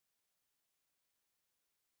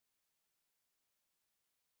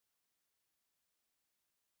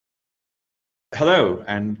Hello,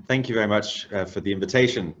 and thank you very much for the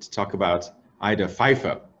invitation to talk about Ida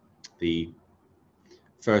Pfeiffer, the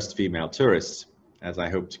first female tourist, as I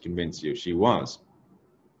hope to convince you she was.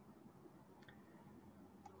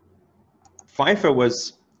 Pfeiffer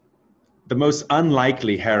was the most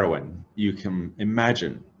unlikely heroine you can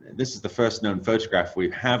imagine. This is the first known photograph we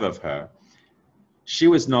have of her. She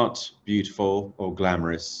was not beautiful or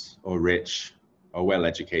glamorous or rich or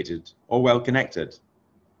well-educated or well-connected.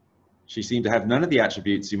 She seemed to have none of the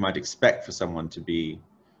attributes you might expect for someone to be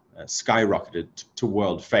skyrocketed to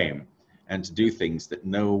world fame and to do things that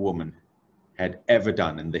no woman had ever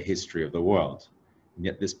done in the history of the world. And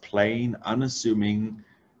yet this plain, unassuming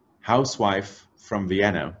housewife from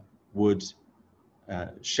Vienna would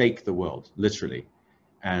shake the world, literally.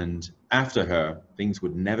 And after her, things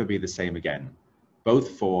would never be the same again,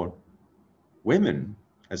 both for women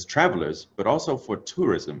as travelers, but also for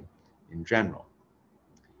tourism in general.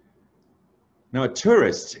 Now, a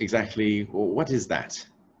tourist, exactly, what is that?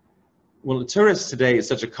 Well, a tourist today is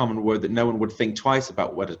such a common word that no one would think twice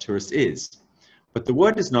about what a tourist is. But the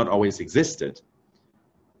word has not always existed.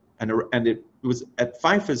 And it was at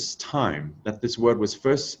Pfeiffer's time that this word was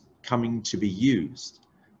first coming to be used.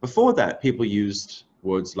 Before that, people used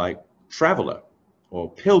words like traveler or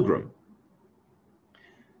pilgrim.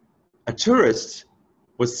 A tourist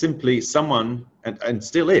was simply someone, and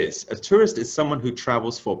still is, a tourist is someone who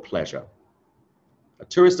travels for pleasure. A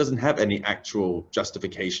tourist doesn't have any actual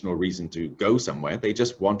justification or reason to go somewhere. They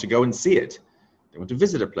just want to go and see it. They want to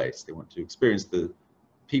visit a place. They want to experience the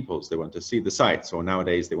peoples. They want to see the sights. Or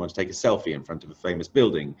nowadays, they want to take a selfie in front of a famous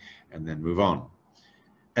building and then move on.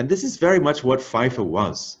 And this is very much what Pfeiffer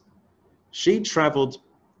was. She traveled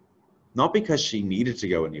not because she needed to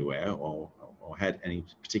go anywhere or had any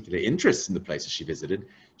particular interest in the places she visited.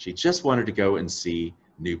 She just wanted to go and see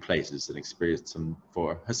new places and experience them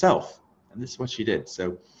for herself. And this is what she did.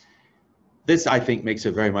 So this, I think, makes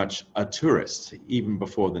her very much a tourist, even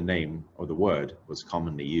before the name or the word was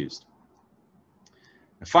commonly used.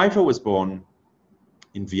 Now, Pfeiffer was born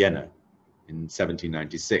in Vienna in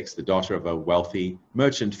 1796, the daughter of a wealthy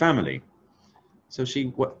merchant family. So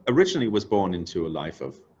she originally was born into a life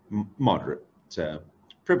of moderate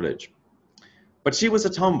privilege. But she was a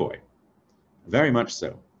tomboy, very much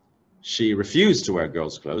so. She refused to wear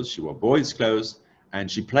girls' clothes. She wore boys' clothes. And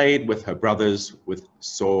she played with her brothers with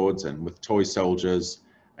swords and with toy soldiers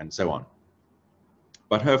and so on.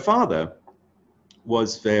 But her father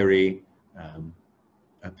was very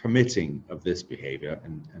permitting of this behavior,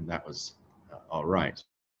 and that was all right.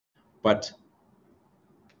 But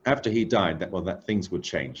after he died, that things would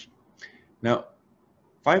change. Now,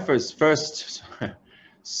 Pfeiffer's first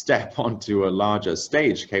step onto a larger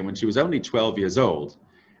stage came when she was only 12 years old.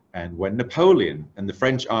 And when Napoleon and the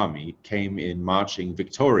French army came in marching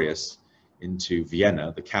victorious into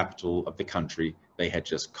Vienna, the capital of the country they had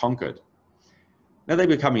just conquered. Now they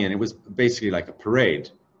were coming in, it was basically like a parade.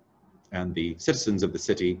 And the citizens of the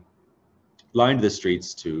city lined the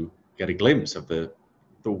streets to get a glimpse of the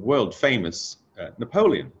world famous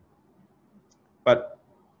Napoleon. But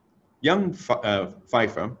young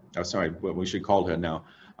Pfeiffer, we should call her now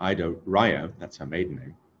Ida Pfeiffer, that's her maiden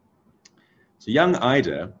name. So young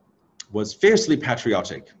Ida was fiercely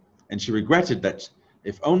patriotic, and she regretted that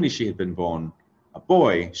if only she had been born a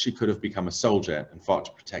boy, she could have become a soldier and fought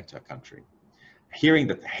to protect her country. Hearing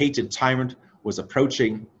that the hated tyrant was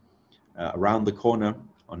approaching around the corner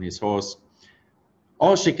on his horse,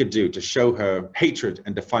 all she could do to show her hatred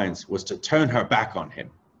and defiance was to turn her back on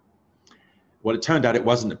him. Well, it turned out it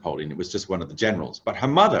wasn't Napoleon, it was just one of the generals. But her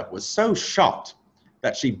mother was so shocked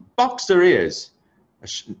that she boxed her ears,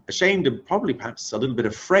 ashamed and probably perhaps a little bit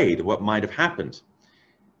afraid of what might have happened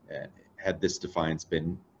had this defiance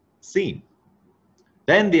been seen.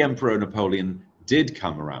 Then the Emperor Napoleon did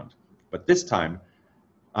come around, but this time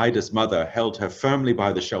Ida's mother held her firmly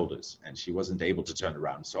by the shoulders and she wasn't able to turn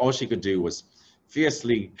around. So all she could do was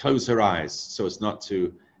fiercely close her eyes so as not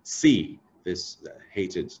to see this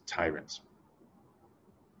hated tyrant.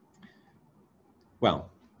 Well,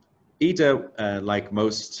 Ida, like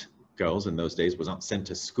most girls in those days, was not sent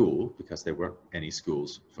to school because there weren't any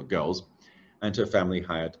schools for girls, and her family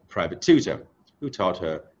hired a private tutor who taught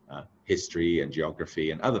her history and geography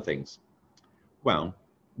and other things. Well,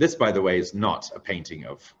 this, by the way, is not a painting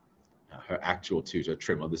of her actual tutor,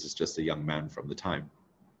 Trimmel. This is just a young man from the time.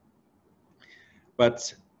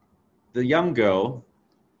 But the young girl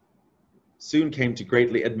soon came to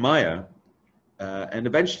greatly admire and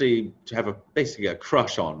eventually to have basically a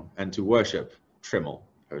crush on and to worship Trimmel,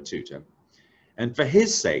 her tutor. And for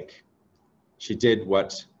his sake, she did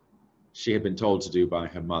what she had been told to do by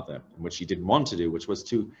her mother, and what she didn't want to do, which was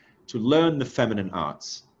to to learn the feminine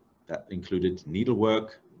arts. That included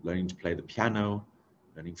needlework, learning to play the piano,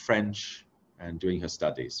 learning French, and doing her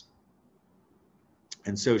studies.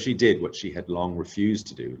 And so she did what she had long refused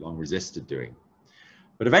to do, long resisted doing.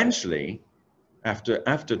 But eventually,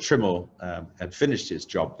 after Trimmel had finished his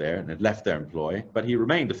job there and had left their employ, but he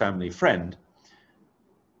remained a family friend,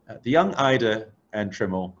 the young Ida and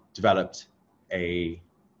Trimmel developed a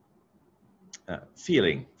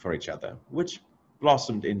feeling for each other, which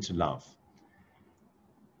blossomed into love.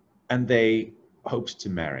 And they hoped to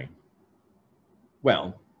marry.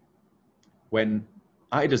 Well, when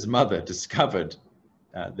Ida's mother discovered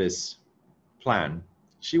this plan,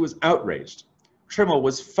 she was outraged. Trimmel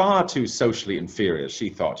was far too socially inferior, she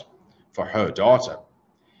thought, for her daughter.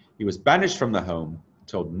 He was banished from the home,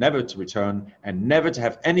 told never to return, and never to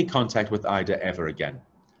have any contact with Ida ever again.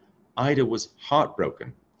 Ida was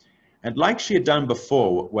heartbroken. And like she had done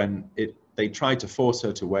before when they tried to force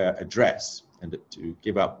her to wear a dress and to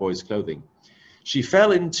give up boys' clothing, she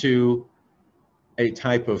fell into a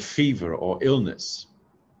type of fever or illness,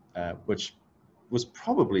 which was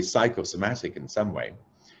probably psychosomatic in some way.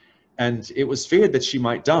 And it was feared that she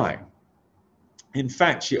might die. In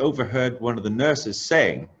fact, she overheard one of the nurses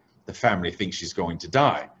saying, "The family thinks she's going to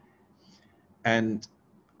die." And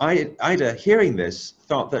Ida, hearing this,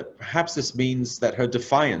 thought that perhaps this means that her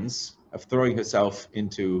defiance of throwing herself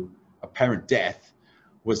into apparent death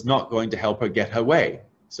was not going to help her get her way.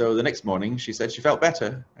 So the next morning, she said she felt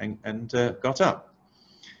better and got up.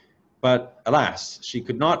 But alas, she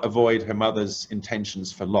could not avoid her mother's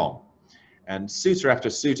intentions for long. And suitor after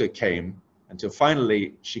suitor came until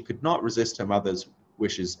finally she could not resist her mother's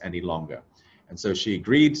wishes any longer. And so she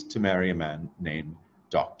agreed to marry a man named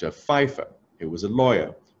Dr. Pfeiffer, who was a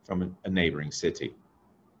lawyer from a neighboring city.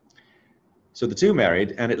 So the two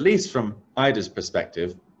married, and at least from Ida's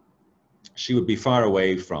perspective, she would be far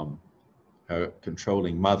away from her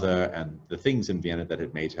controlling mother and the things in Vienna that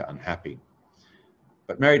had made her unhappy.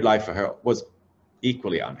 But married life for her was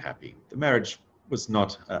equally unhappy. The marriage was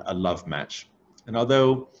not a love match. And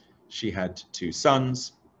although she had two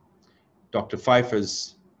sons, Dr.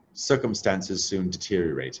 Pfeiffer's circumstances soon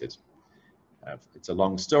deteriorated. It's a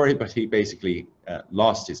long story, but he basically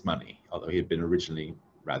lost his money, although he had been originally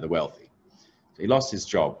rather wealthy. So he lost his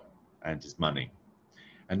job and his money.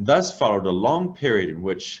 And thus followed a long period in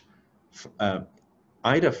which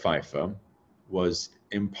Ida Pfeiffer was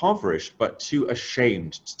impoverished but too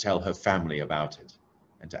ashamed to tell her family about it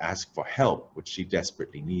and to ask for help, which she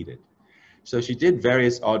desperately needed. So she did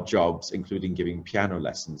various odd jobs, including giving piano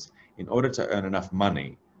lessons, in order to earn enough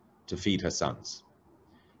money to feed her sons.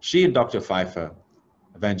 She and Dr. Pfeiffer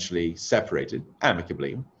eventually separated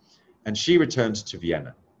amicably, and she returned to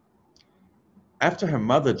Vienna. After her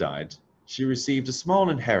mother died, she received a small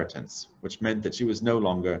inheritance, which meant that she was no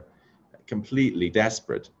longer completely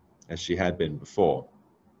desperate as she had been before.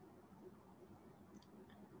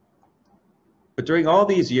 But during all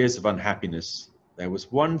these years of unhappiness, there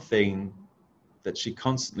was one thing that she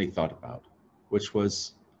constantly thought about, which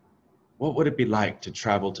was, what would it be like to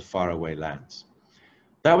travel to faraway lands?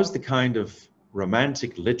 That was the kind of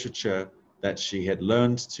romantic literature that she had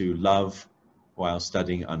learned to love while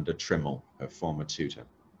studying under Trimmel, her former tutor,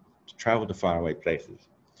 to travel to faraway places.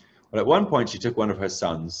 But at one point, she took one of her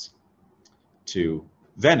sons to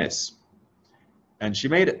Venice, and she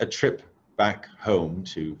made a trip back home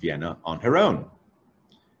to Vienna on her own.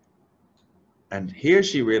 And here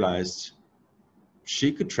she realized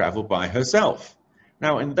she could travel by herself.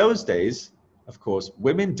 Now, in those days, of course,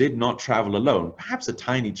 women did not travel alone. Perhaps a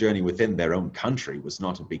tiny journey within their own country was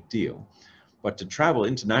not a big deal, but to travel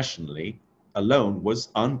internationally alone was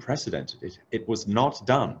unprecedented. It was not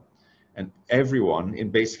done. And everyone in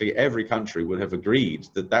basically every country would have agreed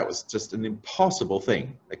that that was just an impossible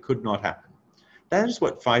thing that could not happen. That is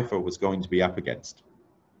what Pfeiffer was going to be up against.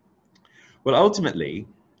 Well, ultimately,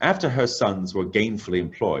 after her sons were gainfully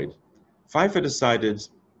employed, Pfeiffer decided,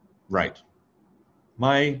 right,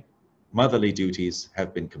 my motherly duties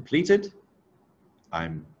have been completed.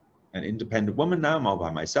 I'm an independent woman now, I'm all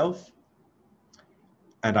by myself,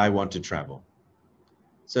 and I want to travel.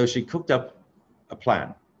 So she cooked up a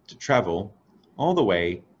plan to travel all the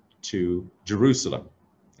way to Jerusalem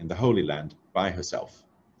in the Holy Land by herself.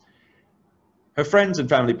 Her friends and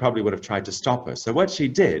family probably would have tried to stop her. So what she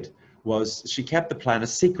did was she kept the plan a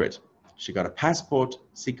secret. She got a passport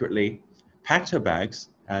secretly, packed her bags,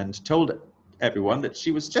 and told everyone that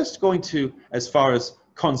she was just going to as far as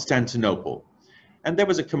Constantinople. And there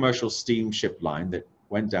was a commercial steamship line that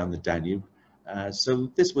went down the Danube. So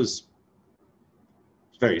this was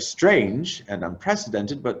very strange and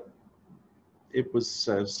unprecedented, but it was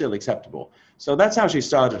still acceptable. So that's how she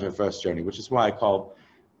started her first journey, which is why I call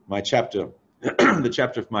my chapter, the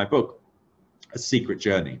chapter of my book, A Secret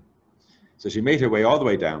Journey. So she made her way all the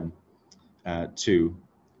way down to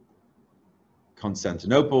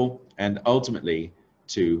Constantinople and ultimately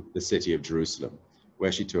to the city of Jerusalem,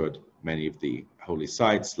 where she toured many of the holy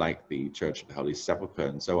sites like the Church of the Holy Sepulchre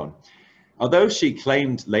and so on. Although she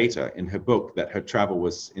claimed later in her book that her travel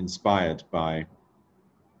was inspired by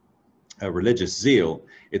a religious zeal,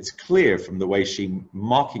 it's clear from the way she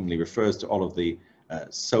mockingly refers to all of the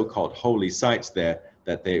so-called holy sites there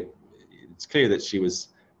that it's clear that she was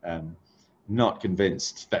not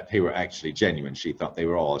convinced that they were actually genuine. She thought they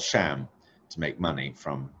were all a sham to make money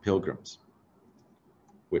from pilgrims,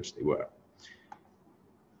 which they were.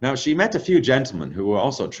 Now, she met a few gentlemen who were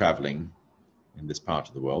also traveling in this part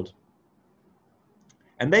of the world,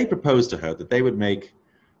 and they proposed to her that they would make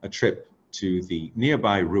a trip to the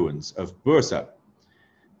nearby ruins of Bursa,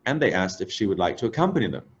 and they asked if she would like to accompany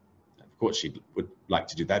them. Of course, she would like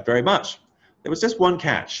to do that very much. There was just one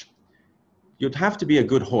catch. You'd have to be a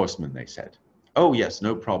good horseman, they said. Oh, yes,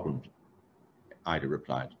 no problem, Ida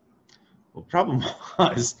replied. Well, the problem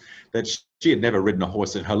was that she had never ridden a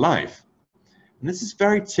horse in her life. And this is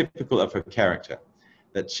very typical of her character,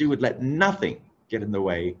 that she would let nothing get in the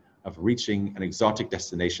way of reaching an exotic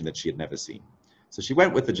destination that she had never seen. So she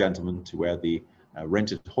went with the gentleman to where the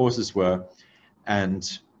rented horses were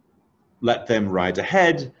and let them ride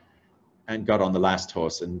ahead and got on the last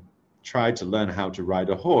horse and tried to learn how to ride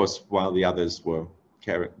a horse while the others were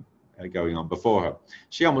going on before her.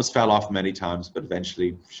 She almost fell off many times, but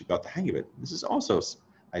eventually she got the hang of it. This is also,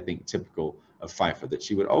 I think, typical of Pfeiffer, that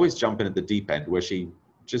she would always jump in at the deep end where she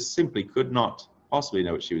just simply could not possibly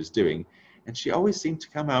know what she was doing, and she always seemed to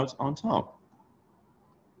come out on top.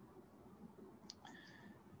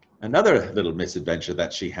 Another little misadventure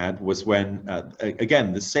that she had was when,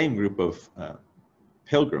 again, the same group of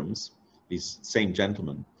pilgrims, these same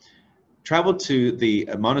gentlemen, traveled to the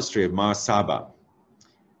monastery of Mar Saba,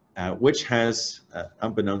 which has,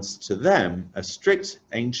 unbeknownst to them, a strict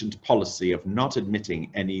ancient policy of not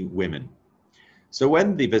admitting any women. So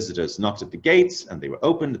when the visitors knocked at the gates and they were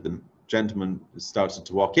opened, the gentleman started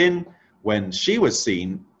to walk in. When she was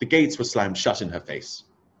seen, the gates were slammed shut in her face.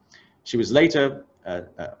 She was later,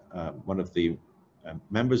 one of the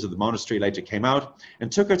members of the monastery later came out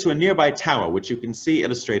and took her to a nearby tower, which you can see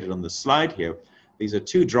illustrated on the slide here. These are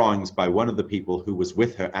two drawings by one of the people who was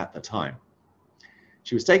with her at the time.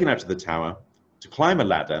 She was taken out to the tower to climb a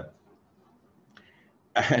ladder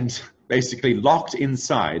and basically locked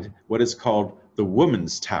inside what is called the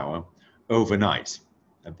woman's tower overnight,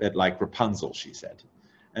 a bit like Rapunzel, she said.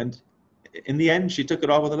 And in the end, she took it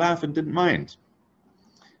all with a laugh and didn't mind.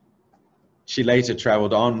 She later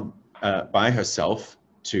traveled on by herself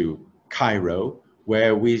to Cairo,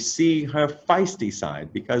 where we see her feisty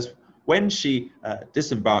side, because when she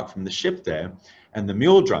disembarked from the ship there and the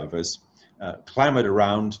mule drivers clambered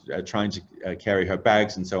around trying to carry her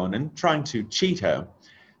bags and so on and trying to cheat her,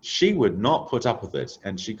 she would not put up with it,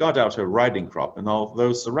 and she got out her riding crop, and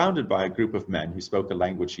although surrounded by a group of men who spoke a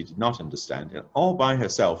language she did not understand, and all by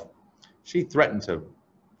herself, she threatened to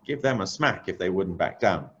give them a smack if they wouldn't back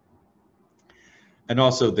down. And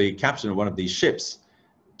also the captain of one of these ships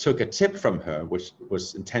took a tip from her, which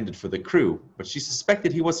was intended for the crew, but she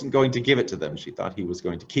suspected he wasn't going to give it to them. She thought he was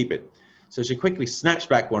going to keep it. So she quickly snatched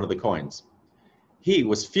back one of the coins. He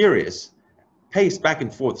was furious, paced back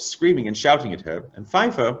and forth, screaming and shouting at her, and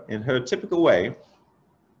Pfeiffer, in her typical way,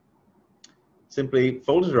 simply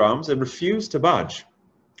folded her arms and refused to budge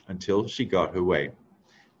until she got her way.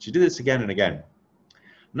 She did this again and again.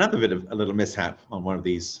 Another bit of a little mishap on one of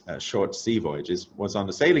these short sea voyages was on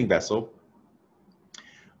a sailing vessel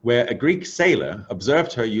where a Greek sailor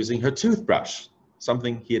observed her using her toothbrush,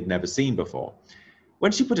 something he had never seen before.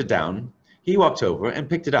 When she put it down, he walked over and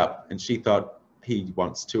picked it up, and she thought he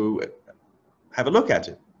wants to have a look at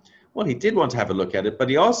it. Well, he did want to have a look at it, but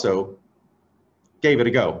he also gave it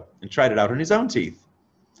a go and tried it out on his own teeth.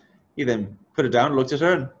 He then put it down, looked at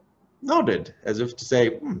her, and nodded, as if to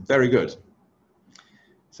say, very good.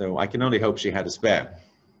 So I can only hope she had a spare.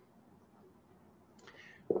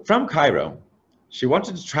 From Cairo, she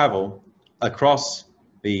wanted to travel across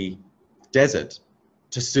the desert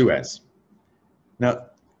to Suez. Now,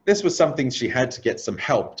 this was something she had to get some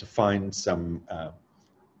help to find some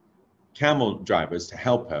camel drivers to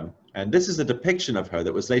help her. And this is a depiction of her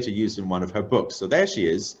that was later used in one of her books. So there she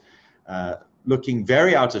is, looking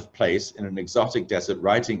very out of place in an exotic desert,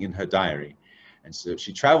 writing in her diary. And so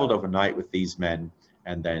she traveled overnight with these men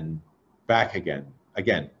and then back again.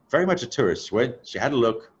 Again, very much a tourist. She had a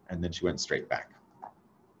look and then she went straight back.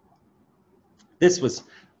 This was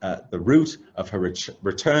the route of her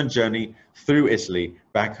return journey through Italy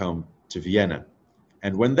back home to Vienna.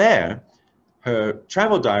 And when there, her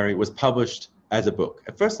travel diary was published as a book,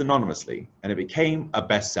 at first anonymously, and it became a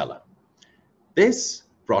bestseller. This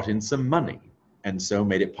brought in some money, and so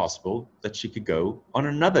made it possible that she could go on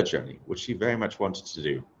another journey, which she very much wanted to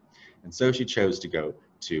do. And so she chose to go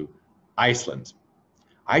to Iceland.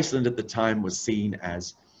 Iceland at the time was seen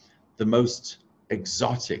as the most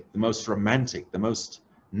exotic, the most romantic, the most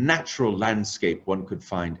natural landscape one could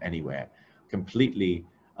find anywhere, completely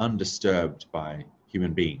undisturbed by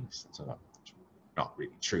human beings. So not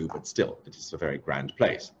really true, but still, it is a very grand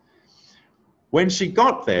place. When she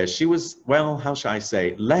got there, she was, well, how shall I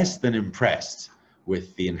say, less than impressed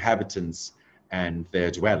with the inhabitants and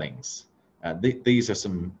their dwellings. These are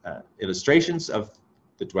some illustrations of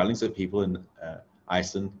the dwellings of people in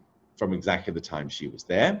Iceland from exactly the time she was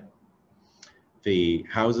there. The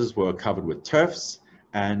houses were covered with turfs,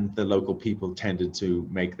 and the local people tended to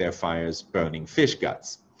make their fires burning fish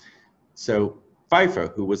guts. So Pfeiffer,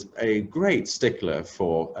 who was a great stickler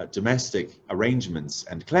for domestic arrangements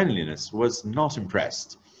and cleanliness, was not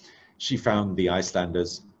impressed. She found the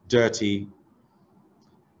Icelanders dirty,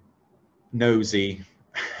 nosy,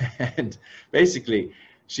 and basically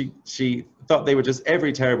she thought they were just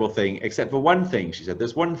every terrible thing except for one thing. She said,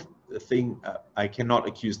 there's one thing I cannot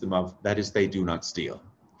accuse them of, that is they do not steal.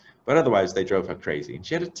 But otherwise they drove her crazy, and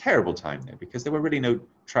she had a terrible time there because there were really no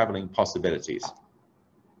traveling possibilities.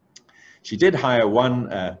 She did hire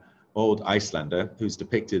one old Icelander who's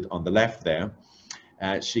depicted on the left there.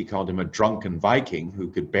 She called him a drunken Viking who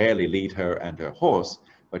could barely lead her and her horse,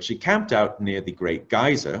 but she camped out near the Great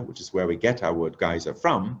Geyser, which is where we get our word geyser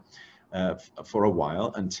from, for a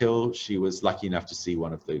while until she was lucky enough to see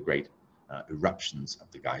one of the great eruptions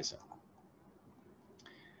of the geyser.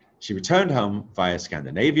 She returned home via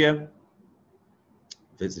Scandinavia,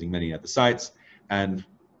 visiting many other sites, and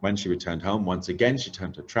when she returned home, once again, she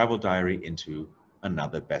turned her travel diary into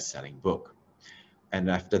another best-selling book. And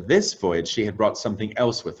after this voyage, she had brought something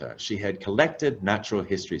else with her. She had collected natural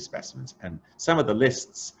history specimens, and some of the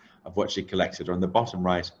lists of what she collected are on the bottom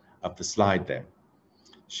right of the slide there.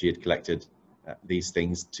 She had collected these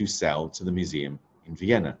things to sell to the museum in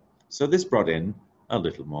Vienna. So this brought in a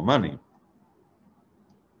little more money.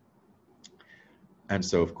 And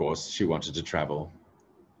so, of course, she wanted to travel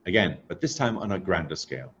again, but this time on a grander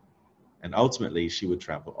scale. And ultimately, she would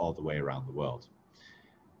travel all the way around the world.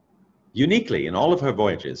 Uniquely, in all of her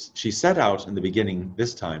voyages, she set out in the beginning,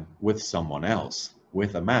 this time, with someone else,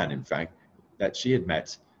 with a man, in fact, that she had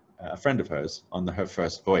met, a friend of hers, on her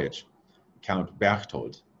first voyage, Count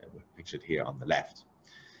Berchtold, pictured here on the left.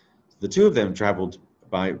 The two of them traveled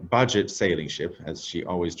by budget sailing ship, as she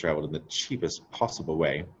always traveled in the cheapest possible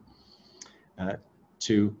way,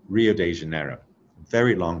 to Rio de Janeiro.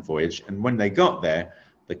 Very long voyage, and when they got there,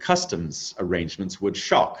 the customs arrangements would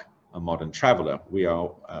shock a modern traveler. We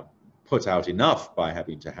are put out enough by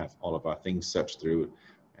having to have all of our things searched through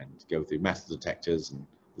and go through metal detectors and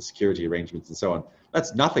the security arrangements and so on.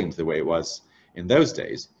 That's nothing to the way it was in those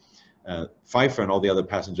days. Pfeiffer and all the other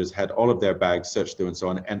passengers had all of their bags searched through and so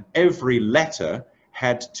on, and every letter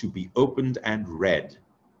had to be opened and read.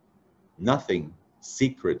 Nothing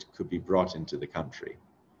secret could be brought into the country.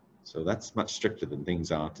 So that's much stricter than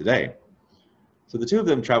things are today. So the two of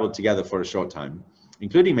them traveled together for a short time,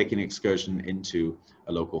 including making an excursion into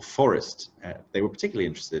a local forest. They were particularly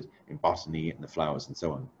interested in botany and the flowers and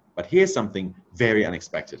so on. But here's something very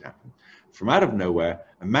unexpected happened. From out of nowhere,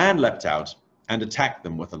 a man leapt out and attacked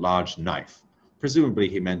them with a large knife. Presumably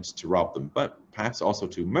he meant to rob them, but perhaps also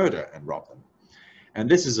to murder and rob them. And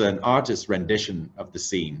this is an artist's rendition of the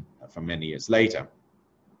scene from many years later.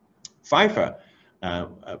 Pfeiffer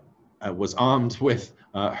was armed with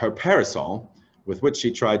her parasol, with which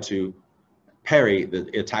she tried to parry the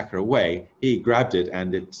attacker away. He grabbed it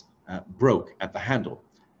and it broke at the handle.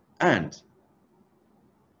 And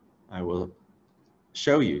I will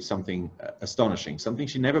show you something astonishing, something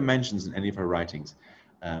she never mentions in any of her writings.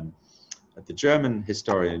 The German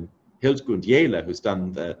historian Hildegard Jähler, who's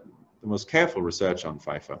done the most careful research on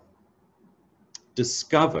Pfeiffer,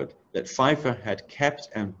 discovered that Pfeiffer had kept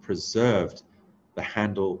and preserved the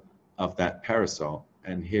handle of that parasol,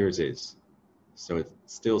 and here it is. So it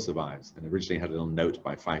still survives, and originally had a little note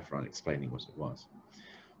by Pfeiffer on explaining what it was.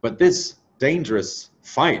 But this dangerous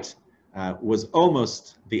fight was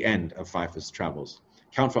almost the end of Pfeiffer's travels.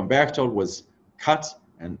 Count von Berchtold was cut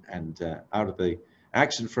and out of the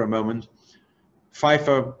action for a moment.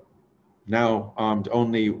 Pfeiffer, now armed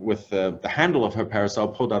only with the handle of her parasol,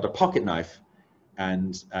 pulled out a pocket knife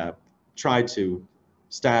and tried to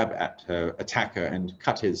stab at her attacker and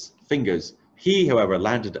cut his fingers He, however,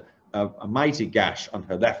 landed a mighty gash on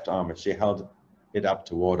her left arm as she held it up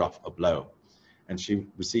to ward off a blow. And she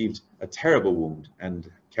received a terrible wound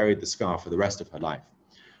and carried the scar for the rest of her life.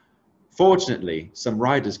 Fortunately, some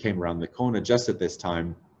riders came around the corner just at this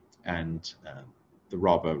time, and the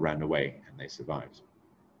robber ran away, and they survived.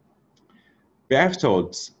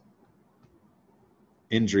 Berchtold's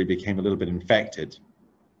injury became a little bit infected,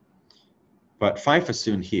 but Pfeiffer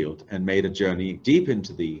soon healed and made a journey deep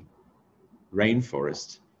into the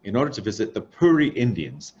rainforest in order to visit the Puri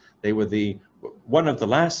Indians. They were one of the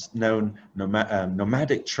last known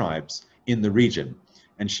nomadic tribes in the region,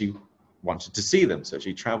 and she wanted to see them. So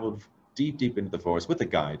she traveled deep into the forest with a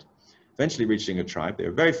guide, eventually reaching a tribe. They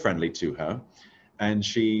were very friendly to her, and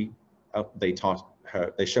they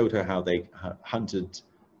showed her how they hunted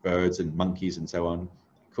birds and monkeys and so on,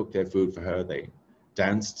 cooked their food for her. They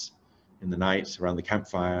danced in the night around the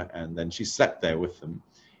campfire, and then she slept there with them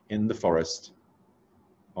in the forest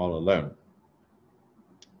all alone.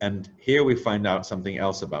 And here we find out something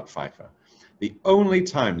else about Pfeiffer. The only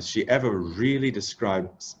times she ever really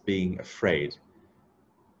describes being afraid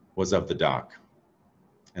was of the dark.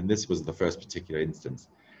 And this was the first particular instance.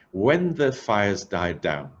 When the fires died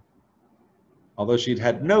down, although she'd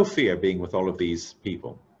had no fear being with all of these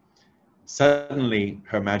people, suddenly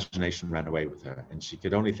her imagination ran away with her, and she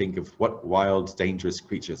could only think of what wild, dangerous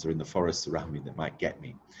creatures are in the forests around me that might get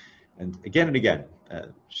me. And again,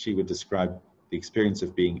 she would describe the experience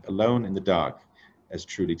of being alone in the dark as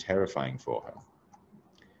truly terrifying for her.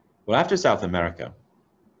 Well, after South America,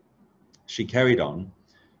 she carried on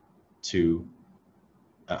to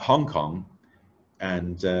Hong Kong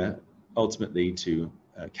and ultimately to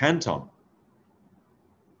Canton.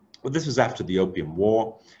 Well, this was after the Opium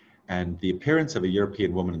War, and the appearance of a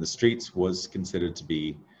European woman in the streets was considered to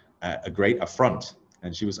be a great affront,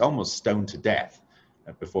 and she was almost stoned to death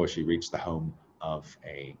before she reached the home of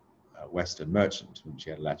a Western merchant whom she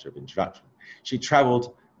had a letter of introduction. She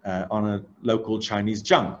traveled on a local Chinese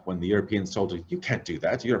junk when the Europeans told her, "You can't do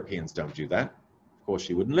that, Europeans don't do that." Of course,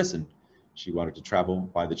 she wouldn't listen. She wanted to travel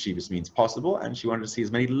by the cheapest means possible, and she wanted to see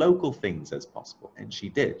as many local things as possible, and she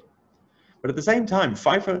did. But at the same time,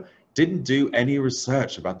 Pfeiffer didn't do any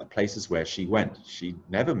research about the places where she went. She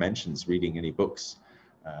never mentions reading any books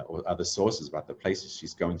or other sources about the places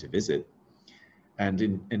she's going to visit. And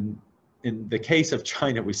in the case of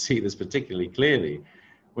China, we see this particularly clearly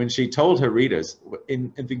when she told her readers,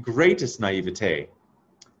 in the greatest naivete,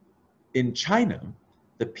 in China,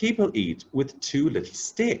 the people eat with 2 little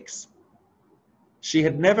sticks. She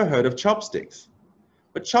had never heard of chopsticks,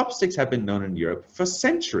 but chopsticks had been known in Europe for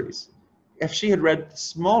centuries. If she had read the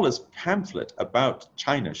smallest pamphlet about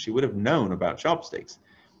China, she would have known about chopsticks.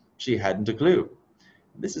 She hadn't a clue.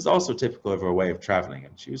 This is also typical of her way of traveling,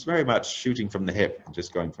 and she was very much shooting from the hip and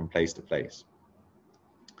just going from place to place.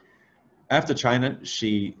 After China,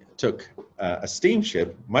 she took a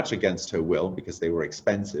steamship, much against her will, because they were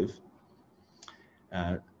expensive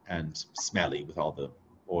and smelly with all the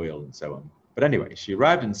oil and so on. But anyway, she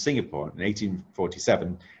arrived in Singapore in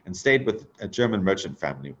 1847 and stayed with a German merchant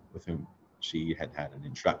family with whom she had had an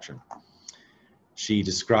introduction. She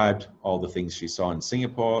described all the things she saw in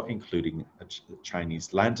Singapore, including a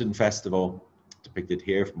Chinese Lantern Festival, depicted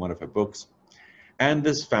here from one of her books. And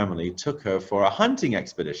this family took her for a hunting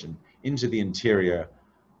expedition into the interior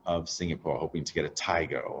of Singapore, hoping to get a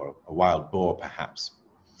tiger or a wild boar, perhaps,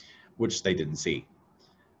 which they didn't see.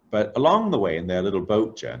 But along the way, in their little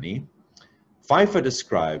boat journey, Pfeiffer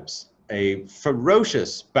describes a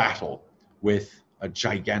ferocious battle with a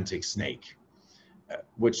gigantic snake,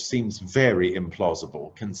 which seems very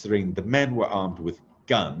implausible considering the men were armed with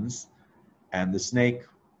guns and the snake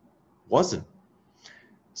wasn't.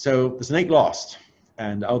 So the snake lost,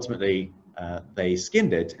 and ultimately they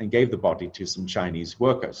skinned it and gave the body to some Chinese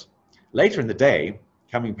workers. Later in the day,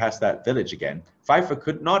 coming past that village again, Pfeiffer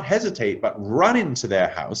could not hesitate but run into their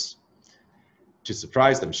house to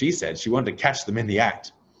surprise them. She said she wanted to catch them in the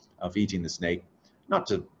act of eating the snake, not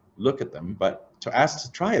to look at them, but to ask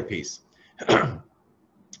to try a piece,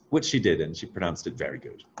 which she did, and she pronounced it very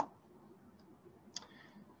good.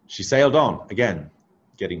 She sailed on, again,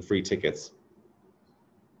 getting free tickets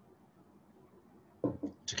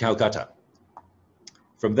to Calcutta.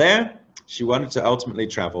 From there, she wanted to ultimately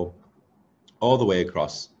travel all the way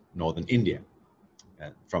across northern India,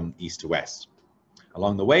 from east to west.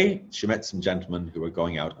 Along the way, she met some gentlemen who were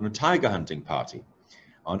going out on a tiger hunting party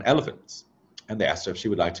on elephants, and they asked her if she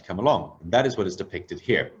would like to come along. And that is what is depicted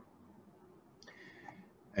here.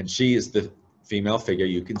 And she is the female figure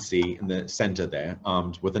you can see in the center there,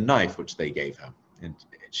 armed with a knife, which they gave her. And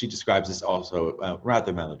she describes this also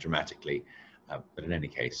rather melodramatically but in any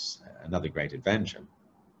case, another great adventure.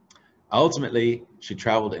 Ultimately, she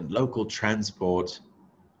traveled in local transport,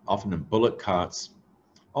 often in bullock carts,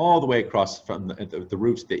 all the way across from the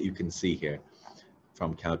route that you can see here,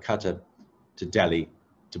 from Calcutta to Delhi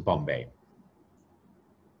to Bombay.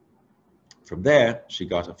 From there, she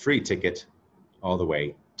got a free ticket all the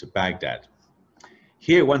way to Baghdad.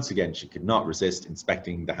 Here, once again, she could not resist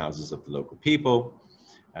inspecting the houses of the local people,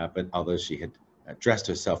 but although she had dressed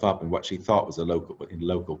herself up in what she thought was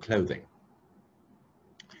local clothing.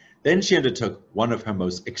 Then she undertook one of her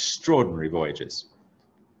most extraordinary voyages,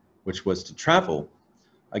 which was to travel,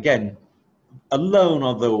 again, alone,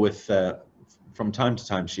 although with, from time to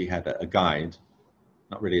time she had a guide,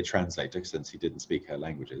 not really a translator since he didn't speak her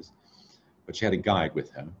languages, but she had a guide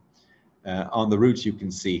with her, on the route you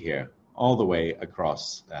can see here, all the way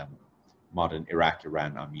across modern Iraq,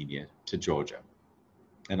 Iran, Armenia to Georgia,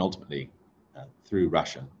 and ultimately through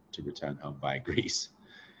Russia to return home via Greece.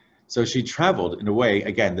 So she traveled in a way,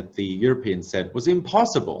 again, that the Europeans said was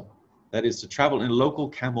impossible. That is, to travel in a local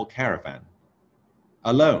camel caravan,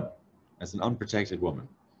 alone, as an unprotected woman.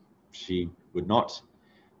 She would not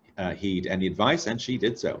heed any advice, and she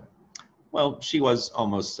did so. Well, she was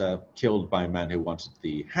almost killed by a man who wanted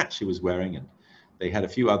the hat she was wearing, and they had a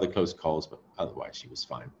few other close calls, but otherwise she was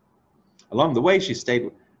fine. Along the way,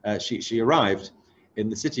 she arrived in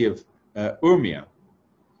the city of Urmia,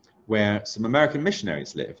 where some American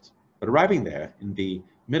missionaries lived. But arriving there in the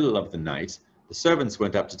middle of the night, the servants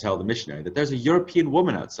went up to tell the missionary that there's a European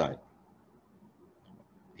woman outside.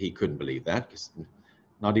 He couldn't believe that, because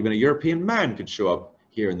not even a European man could show up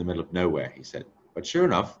here in the middle of nowhere, he said. But sure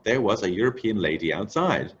enough, there was a European lady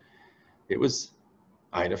outside. It was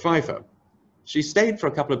Ida Pfeiffer. She stayed for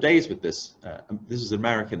a couple of days with this is an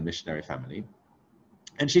American missionary family,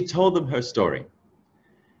 and she told them her story.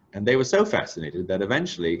 And they were so fascinated that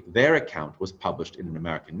eventually their account was published in an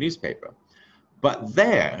American newspaper. But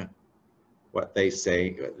there, what they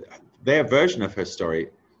say, their version of her story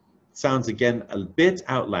sounds again a bit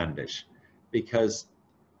outlandish, because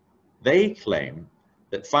they claim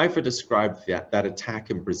that Pfeiffer described that attack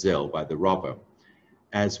in Brazil by the robber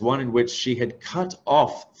as one in which she had cut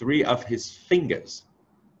off 3 of his fingers,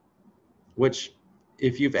 which,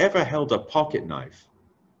 if you've ever held a pocket knife,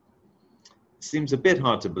 seems a bit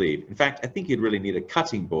hard to believe. In fact, I think you'd really need a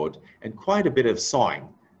cutting board and quite a bit of sawing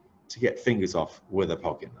to get fingers off with a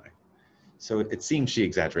pocket knife. So it seems she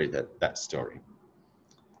exaggerated that story.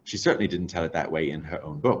 She certainly didn't tell it that way in her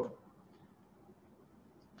own book.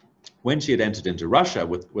 When she had entered into Russia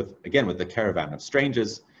with the caravan of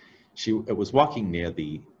strangers, she was walking near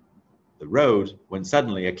the road when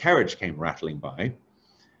suddenly a carriage came rattling by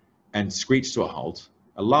and screeched to a halt.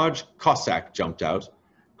 A large Cossack jumped out,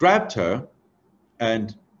 grabbed her,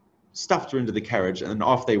 and stuffed her into the carriage, and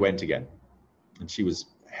off they went again. And she was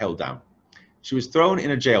held down. She was thrown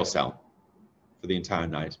in a jail cell for the entire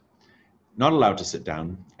night, not allowed to sit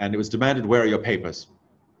down, and it was demanded, "Where are your papers?"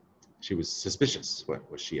 She was suspicious.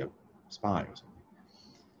 Was she a spy or something?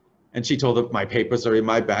 And she told them, "My papers are in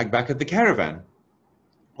my bag back at the caravan."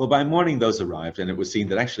 Well, by morning those arrived, and it was seen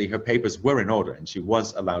that actually her papers were in order and she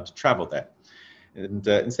was allowed to travel there. And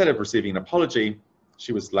instead of receiving an apology,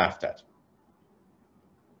 she was laughed at.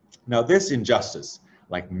 Now, this injustice,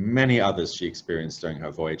 like many others she experienced during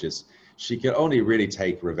her voyages, she could only really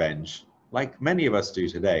take revenge, like many of us do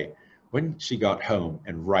today, when she got home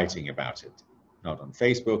and writing about it. Not on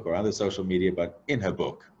Facebook or other social media, but in her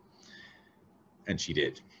book. And she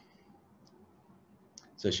did.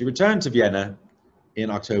 So she returned to Vienna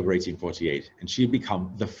in October 1848, and she had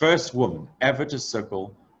become the first woman ever to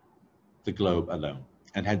circle the globe alone,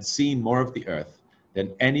 and had seen more of the earth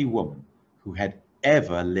than any woman who had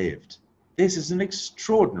ever lived. This is an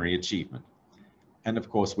extraordinary achievement. And of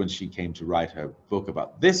course, when she came to write her book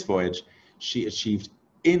about this voyage, she achieved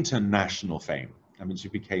international fame. I mean, she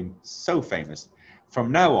became so famous.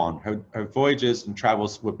 From now on, her voyages and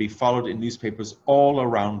travels would be followed in newspapers all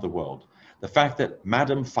around the world. The fact that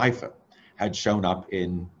Madame Pfeiffer had shown up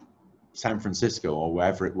in San Francisco or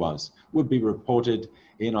wherever it was would be reported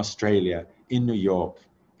in Australia, in New York,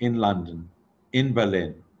 in London, in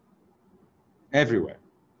Berlin, everywhere.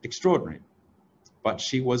 Extraordinary. But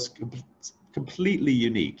she was completely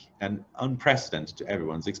unique and unprecedented to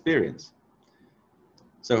everyone's experience.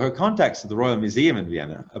 So her contacts at the Royal Museum in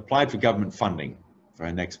Vienna applied for government funding for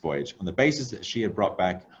her next voyage on the basis that she had brought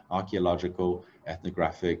back archaeological,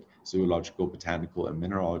 ethnographic, zoological, botanical, and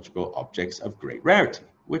mineralogical objects of great rarity,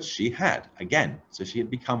 which she had, again. So she had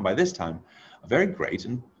become, by this time, a very great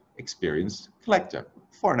and experienced collector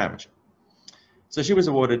for an amateur. So she was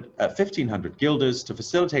awarded 1,500 guilders to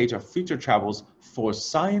facilitate her future travels for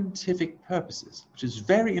scientific purposes, which is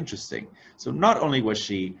very interesting. So not only was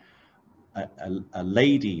she a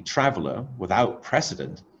lady traveler without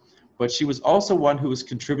precedent, but she was also one who was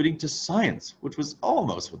contributing to science, which was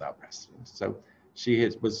almost without precedent. So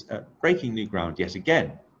she was breaking new ground yet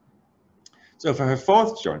again. So for her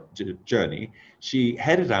fourth journey, she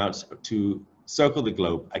headed out to circle the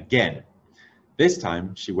globe again. This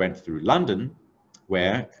time she went through London,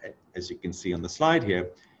 where, as you can see on the slide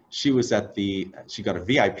here, she got a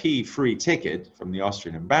VIP free ticket from the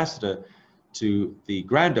Austrian ambassador to the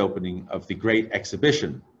grand opening of the Great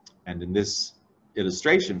Exhibition. And in this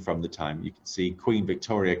illustration from the time, you can see Queen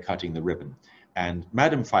Victoria cutting the ribbon. And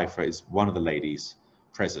Madame Pfeiffer is one of the ladies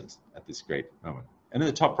present at this great moment. And in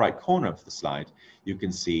the top right corner of the slide, you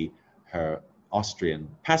can see her Austrian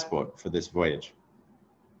passport for this voyage.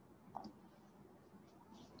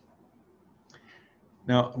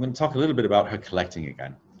 Now, I'm going to talk a little bit about her collecting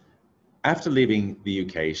again. After leaving the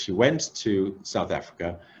UK, she went to South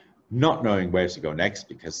Africa, not knowing where to go next,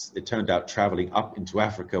 because it turned out traveling up into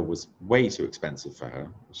Africa was way too expensive for her.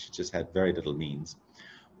 She just had very little means.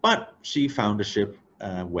 But she found a ship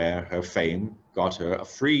where her fame got her a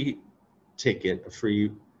free ticket, a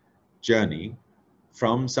free journey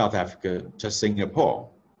from South Africa to Singapore,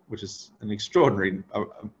 which is an extraordinary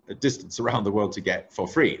distance around the world to get for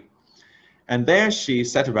free. And there she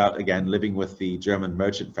set about again living with the German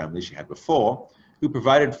merchant family she had before, who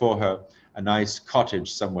provided for her a nice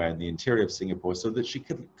cottage somewhere in the interior of Singapore so that she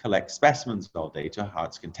could collect specimens all day to her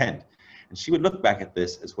heart's content. And she would look back at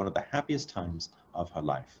this as one of the happiest times of her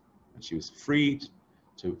life. And she was free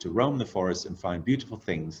to roam the forest and find beautiful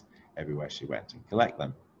things everywhere she went and collect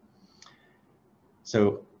them.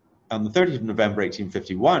 So on the 30th of November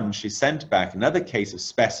 1851, she sent back another case of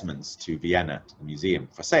specimens to Vienna, to the museum,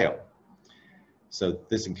 for sale. So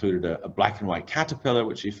this included a black and white caterpillar,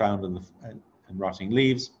 which she found in rotting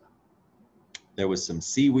leaves. There was some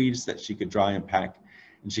seaweeds that she could dry and pack,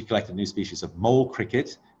 and she collected a new species of mole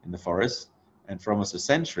cricket in the forest. And for almost a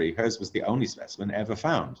century, hers was the only specimen ever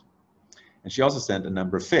found. And she also sent a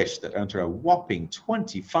number of fish that earned her a whopping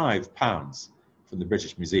 £25 from the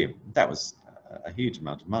British Museum. That was a huge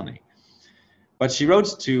amount of money. But she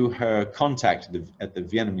wrote to her contact at the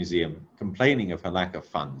Vienna Museum, complaining of her lack of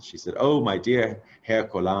funds. She said, "Oh, my dear Herr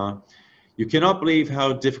Collard, you cannot believe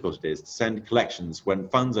how difficult it is to send collections when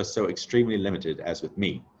funds are so extremely limited as with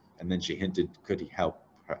me." And then she hinted, could he help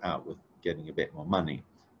her out with getting a bit more money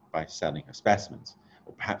by selling her specimens,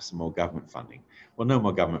 or perhaps some more government funding. Well, no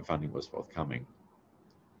more government funding was forthcoming.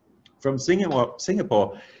 From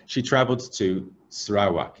Singapore, she traveled to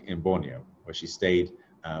Sarawak in Borneo, where she stayed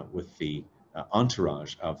with the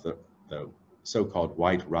entourage of the so-called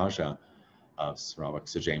White Raja of Sarawak,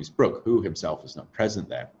 Sir James Brooke, who himself was not present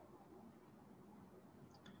there.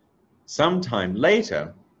 Sometime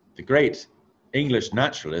later, the great English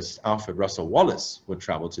naturalist Alfred Russel Wallace would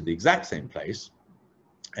travel to the exact same place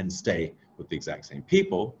and stay with the exact same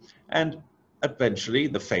people, and eventually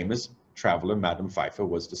the famous traveler Madame Pfeiffer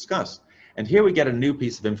was discussed. And here we get a new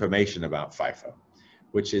piece of information about Pfeiffer,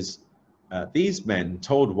 which is these men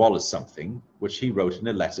told Wallace something which he wrote in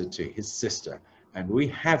a letter to his sister, and we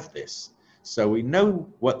have this. So we know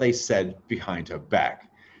what they said behind her back.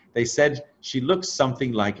 They said she looks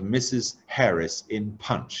something like Mrs. Harris in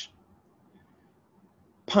Punch.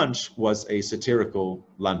 Punch was a satirical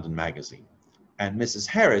London magazine, and Mrs.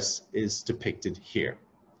 Harris is depicted here.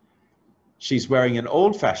 She's wearing an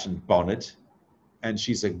old-fashioned bonnet, and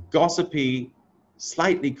she's a gossipy,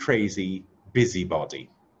 slightly crazy busybody.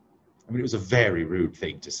 I mean, it was a very rude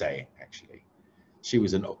thing to say, actually. She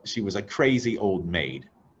was a crazy old maid.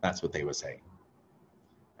 That's what they were saying.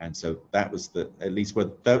 And so that was at least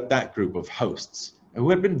what that group of hosts who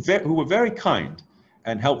were very kind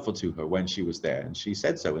and helpful to her when she was there, and she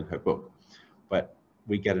said so in her book. But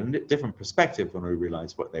we get a different perspective when we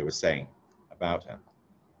realize what they were saying about her.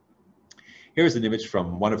 Here's an image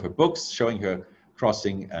from one of her books showing her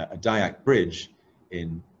crossing a Dayak bridge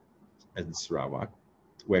in Sarawak,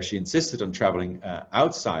 where she insisted on traveling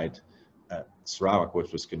outside Sarawak,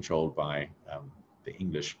 which was controlled by the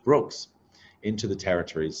English Brooks, into the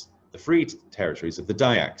territories, the free territories of the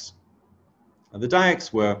Dayaks. And the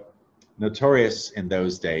Dayaks were notorious in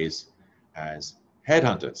those days as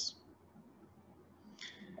headhunters.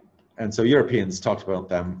 And so Europeans talked about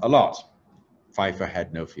them a lot. Pfeiffer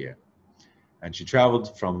had no fear. And she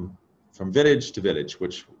traveled from village to village,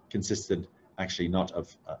 which consisted actually not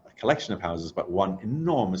of a collection of houses, but one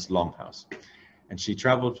enormous longhouse. And she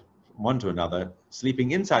traveled from one to another,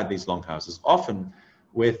 sleeping inside these longhouses, often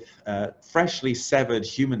with freshly severed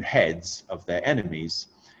human heads of their enemies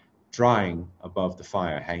drying above the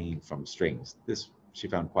fire, hanging from strings. This she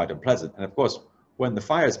found quite unpleasant. And of course, when the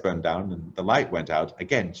fires burned down and the light went out,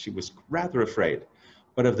 again, she was rather afraid.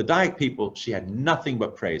 But of the Dayak people, she had nothing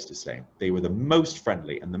but praise to say. They were the most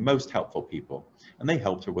friendly and the most helpful people, and they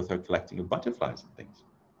helped her with her collecting of butterflies and things.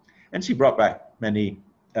 And she brought back many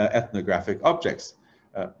ethnographic objects.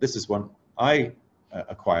 This is one I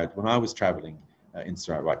acquired when I was traveling in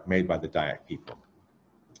Sarawak, made by the Dayak people.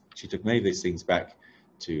 She took many of these things back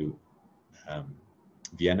to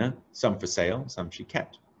Vienna, some for sale, some she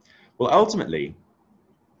kept. Well, ultimately,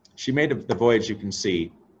 she made the voyage you can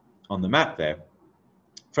see on the map there,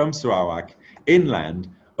 from Sarawak, inland,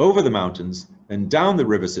 over the mountains, and down the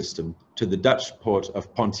river system to the Dutch port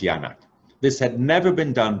of Pontianak. This had never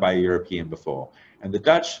been done by a European before, and the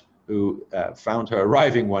Dutch, who found her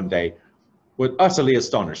arriving one day, were utterly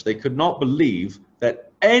astonished. They could not believe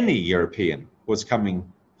that any European was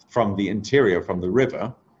coming from the interior, from the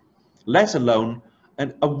river, let alone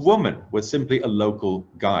a woman with simply a local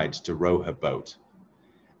guide to row her boat.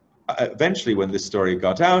 Eventually, when this story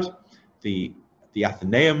got out, the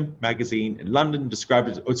Athenaeum magazine in London described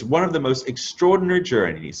it as one of the most extraordinary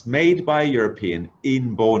journeys made by a European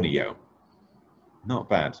in Borneo. Not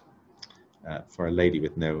bad for a lady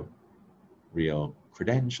with no real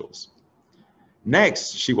credentials.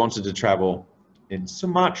 Next, she wanted to travel in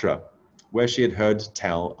Sumatra, where she had heard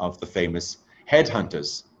tell of the famous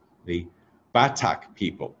headhunters, the Batak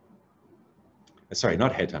people. Sorry,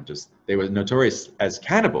 not headhunters. They were notorious as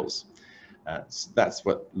cannibals. That's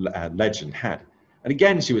what legend had. And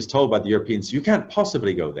again, she was told by the Europeans, you can't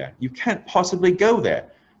possibly go there. You can't possibly go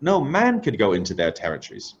there. No man could go into their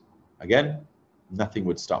territories. Again, nothing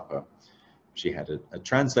would stop her. She had a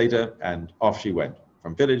translator, and off she went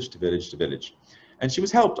from village to village to village. And she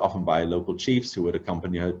was helped often by local chiefs who would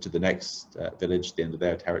accompany her to the next village, the end of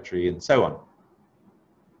their territory, and so on.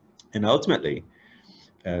 And ultimately,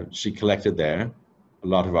 she collected there a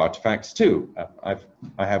lot of artifacts too.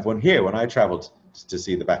 I have one here. When I traveled to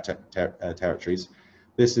see the Batak territories,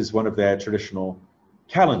 this is one of their traditional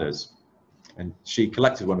calendars, and she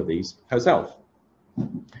collected one of these herself.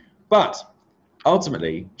 But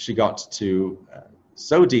ultimately, she got to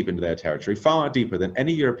so deep into their territory, far deeper than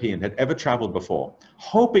any European had ever traveled before,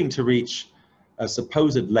 hoping to reach a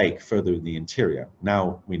supposed lake further in the interior.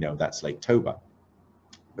 Now we know that's Lake Toba.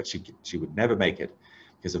 But she would never make it,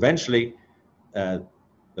 because eventually the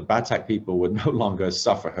Batak people would no longer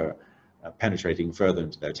suffer her penetrating further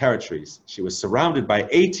into their territories. She was surrounded by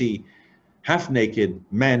 80 half-naked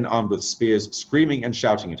men armed with spears, screaming and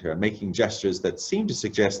shouting at her, making gestures that seemed to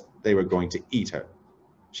suggest they were going to eat her.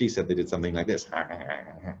 She said they did something like this.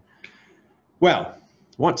 Well,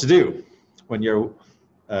 what to do when you're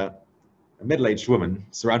a middle-aged woman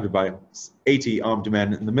surrounded by 80 armed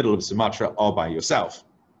men in the middle of Sumatra all by yourself?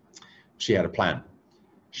 She had a plan.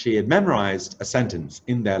 She had memorized a sentence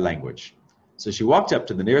in their language. So she walked up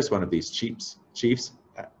to the nearest one of these chiefs,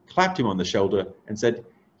 clapped him on the shoulder, and said,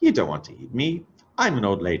 "You don't want to eat me. I'm an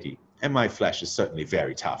old lady, and my flesh is certainly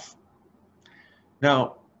very tough."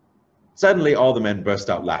 Now, suddenly all the men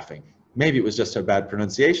burst out laughing. Maybe it was just her bad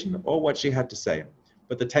pronunciation or what she had to say,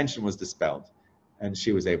 but the tension was dispelled, and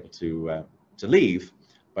she was able to leave,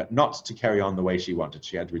 but not to carry on the way she wanted.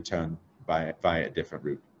 She had to return via a different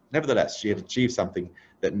route. Nevertheless, she had achieved something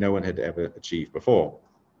that no one had ever achieved before.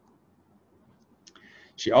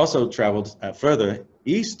 She also traveled further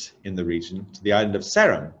east in the region to the island of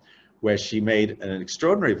Seram, where she made an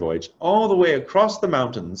extraordinary voyage all the way across the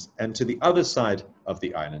mountains and to the other side of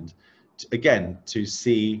the island, again, to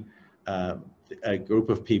see a group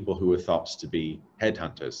of people who were thought to be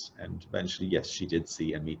headhunters. And eventually, yes, she did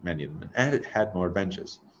see and meet many of them, and it had more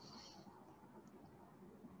adventures.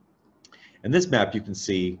 In this map, you can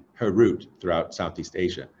see her route throughout Southeast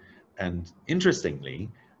Asia. And interestingly,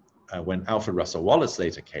 when Alfred Russel Wallace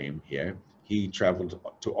later came here, he traveled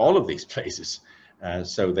to all of these places.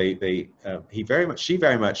 So she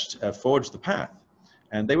very much forged the path.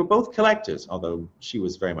 And they were both collectors, although she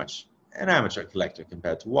was very much an amateur collector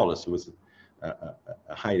compared to Wallace, who was a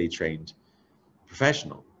highly trained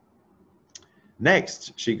professional.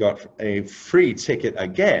 Next, she got a free ticket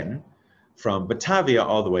again from Batavia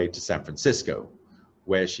all the way to San Francisco,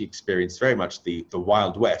 where she experienced very much the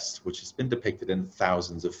Wild West, which has been depicted in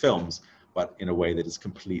thousands of films, but in a way that is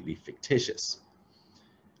completely fictitious.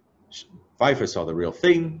 Pfeiffer saw the real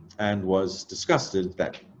thing and was disgusted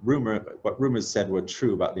that what rumors said were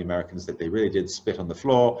true about the Americans, that they really did spit on the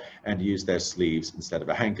floor and use their sleeves instead of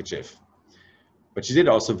a handkerchief. But she did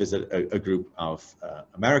also visit a group of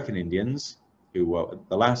American Indians who were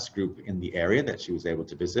the last group in the area that she was able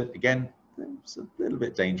to visit. Again, it was a little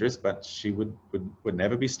bit dangerous, but she would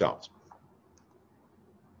never be stopped.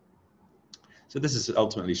 So this is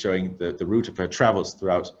ultimately showing the route of her travels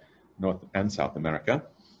throughout North and South America.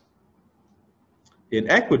 In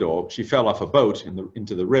Ecuador, she fell off a boat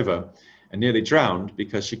into the river and nearly drowned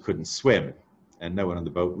because she couldn't swim. And no one on the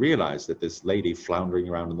boat realized that this lady floundering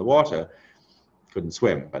around in the water couldn't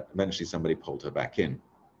swim, but eventually somebody pulled her back in.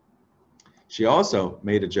 She also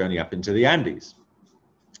made a journey up into the Andes,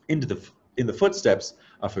 in the footsteps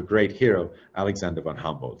of her great hero, Alexander von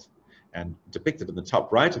Humboldt. And depicted on the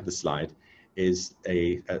top right of the slide is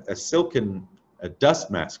a silken dust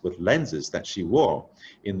mask with lenses that she wore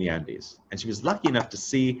in the Andes. And she was lucky enough to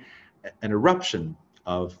see an eruption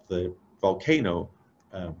of the volcano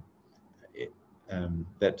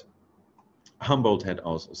that Humboldt had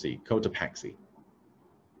also seen, Cotopaxi.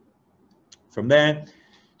 From there,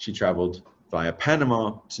 she traveled via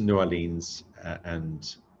Panama to New Orleans,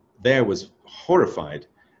 and there was horrified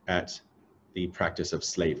at the practice of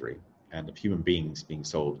slavery and of human beings being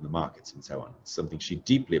sold in the markets and so on. Something she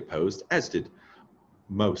deeply opposed, as did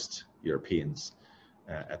most Europeans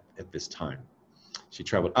at this time. She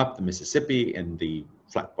traveled up the Mississippi in the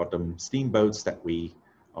flat-bottom steamboats that we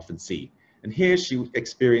often see. And here she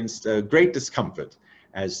experienced great discomfort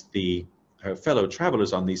as her fellow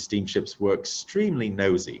travelers on these steamships were extremely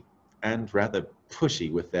nosy and rather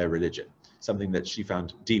pushy with their religion, something that she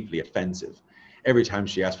found deeply offensive. Every time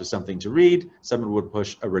she asked for something to read, someone would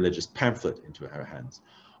push a religious pamphlet into her hands.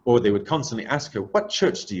 Or they would constantly ask her, "What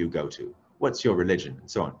church do you go to? What's your religion?" and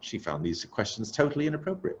so on. She found these questions totally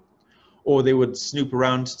inappropriate. Or they would snoop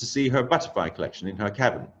around to see her butterfly collection in her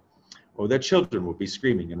cabin. Or their children would be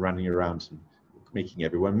screaming and running around and making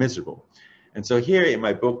everyone miserable. And so here in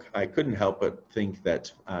my book, I couldn't help but think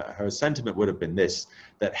that her sentiment would have been this,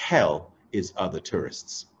 that hell is other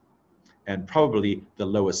tourists. And probably the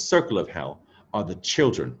lowest circle of hell are the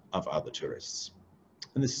children of other tourists.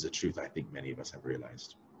 And this is a truth I think many of us have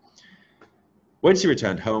realized. When she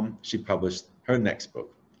returned home, she published her next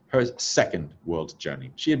book, her second world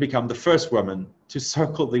journey. She had become the first woman to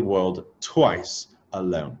circle the world twice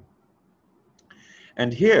alone.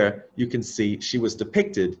 And here you can see she was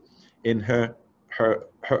depicted in her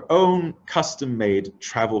own custom-made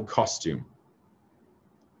travel costume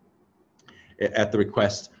at the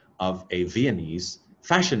request of a Viennese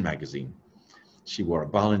fashion magazine. She wore a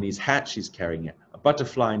Balinese hat, she's carrying a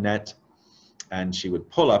butterfly net, and she would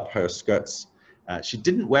pull up her skirts. She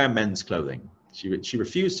didn't wear men's clothing. She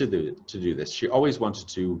refused to do this. She always wanted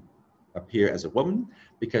to appear as a woman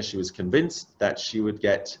because she was convinced that she would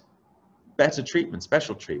get better treatment,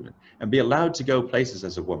 special treatment, and be allowed to go places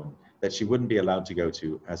as a woman that she wouldn't be allowed to go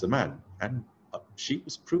to as a man. And she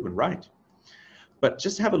was proven right. But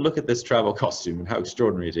just have a look at this travel costume and how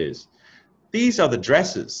extraordinary it is. These are the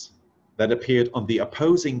dresses that appeared on the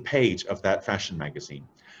opposing page of that fashion magazine.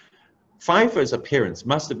 Pfeiffer's appearance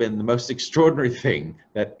must have been the most extraordinary thing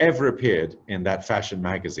that ever appeared in that fashion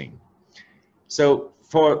magazine. So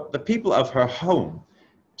for the people of her home,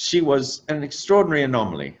 she was an extraordinary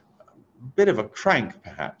anomaly, a bit of a crank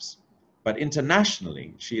perhaps, but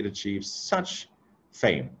internationally she had achieved such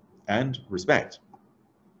fame and respect.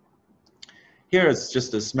 Here is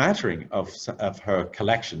just a smattering of her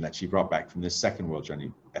collection that she brought back from this second world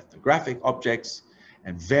journey: ethnographic objects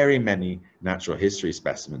and very many natural history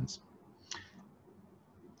specimens.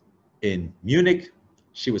 In Munich,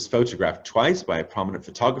 she was photographed twice by a prominent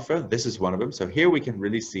photographer. This is one of them. So here we can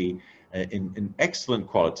really see in excellent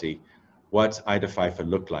quality what Ida Pfeiffer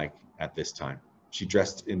looked like at this time. She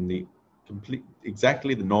dressed in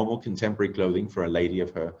exactly the normal contemporary clothing for a lady of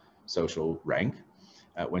her social rank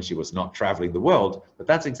when she was not traveling the world, but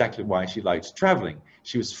that's exactly why she liked traveling.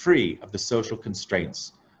 She was free of the social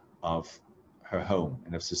constraints of her home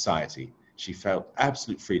and of society. She felt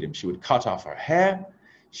absolute freedom. She would cut off her hair,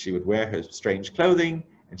 she would wear her strange clothing,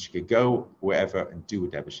 and she could go wherever and do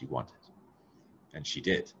whatever she wanted. And she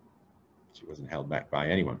did. She wasn't held back by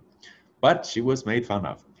anyone. But she was made fun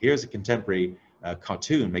of. Here's a contemporary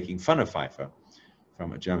cartoon making fun of Pfeiffer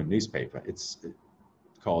from a German newspaper. It's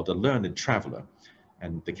called A Learned Traveler.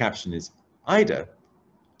 And the caption is, "Ida,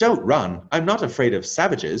 don't run. I'm not afraid of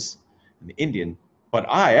savages." In the Indian, "But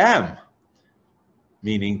I am."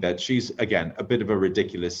 Meaning that she's, again, a bit of a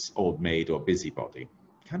ridiculous old maid or busybody.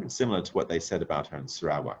 Kind of similar to what they said about her in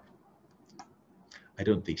Sarawak. I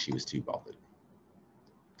don't think she was too bothered.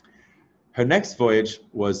 Her next voyage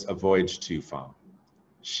was a voyage too far.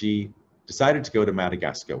 She decided to go to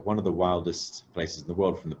Madagascar, one of the wildest places in the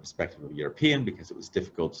world from the perspective of a European, because it was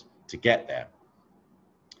difficult to get there.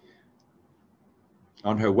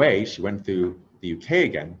 On her way, she went through the UK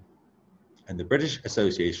again, and the British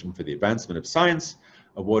Association for the Advancement of Science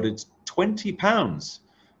awarded £20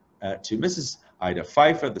 to Mrs. Ida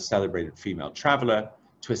Pfeiffer, the celebrated female traveler,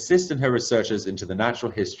 to assist in her researches into the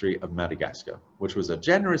natural history of Madagascar, which was a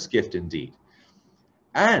generous gift indeed.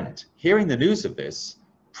 And hearing the news of this,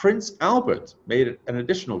 Prince Albert made an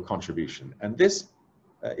additional contribution, and this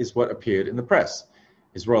is what appeared in the press.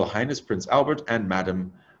 His Royal Highness Prince Albert and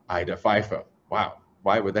Madam Ida Pfeiffer. Wow,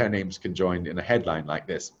 why were their names conjoined in a headline like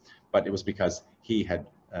this? But it was because he had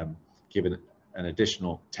given an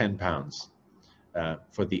additional £10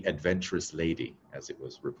 for the adventurous lady, as it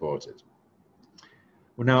was reported.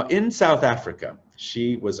 Well, now in South Africa,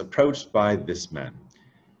 she was approached by this man,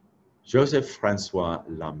 Joseph Francois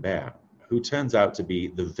Lambert, who turns out to be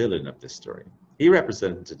the villain of this story. He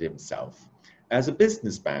represented himself as a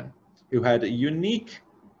businessman who had a unique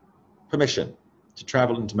permission to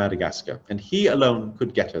travel into Madagascar, and he alone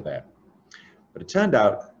could get her there. But it turned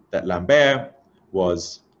out that Lambert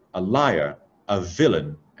was a liar, a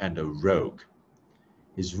villain, and a rogue.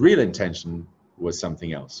 His real intention was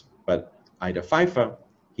something else. But Ida Pfeiffer,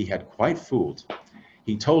 he had quite fooled.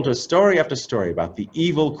 He told her story after story about the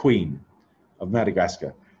evil queen of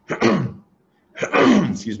Madagascar.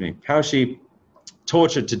 Excuse me, how she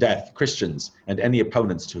tortured to death Christians and any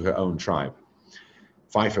opponents to her own tribe.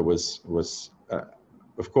 Pfeiffer was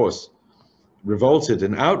of course, revolted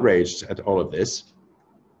and outraged at all of this,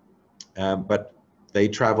 but they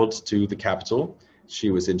traveled to the capital.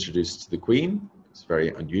 She was introduced to the Queen. It's very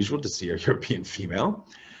unusual to see a European female.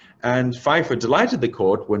 And Pfeiffer delighted the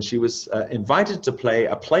court when she was invited to play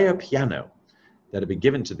a player piano that had been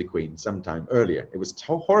given to the Queen sometime earlier. It was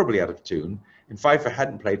horribly out of tune, and Pfeiffer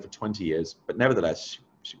hadn't played for 20 years, but nevertheless,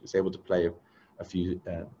 she was able to play a few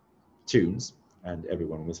tunes, and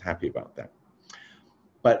everyone was happy about that.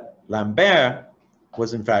 But Lambert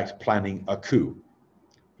was in fact planning a coup.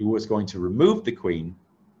 He was going to remove the Queen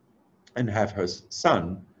and have her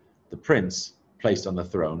son, the Prince, placed on the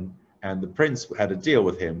throne, and the Prince had a deal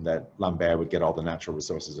with him that Lambert would get all the natural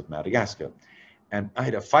resources of Madagascar. And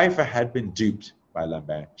Ida Pfeiffer had been duped by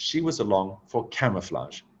Lambert. She was along for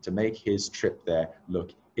camouflage to make his trip there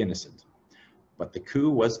look innocent. But the coup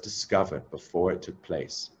was discovered before it took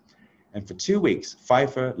place. And for 2 weeks,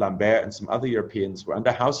 Pfeiffer, Lambert, and some other Europeans were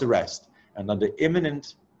under house arrest and under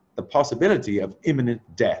the possibility of imminent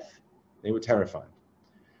death. They were terrified.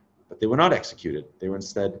 But they were not executed. They were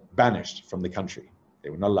instead banished from the country. They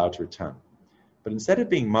were not allowed to return. But instead of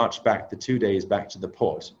being marched back the 2 days back to the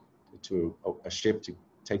port, to a ship to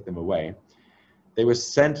take them away, they were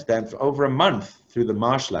sent then for over a month through the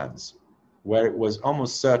marshlands, where it was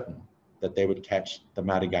almost certain that they would catch the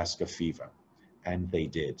Madagascar fever. And they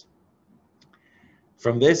did.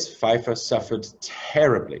 From this, Pfeiffer suffered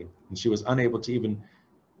terribly, and she was unable to even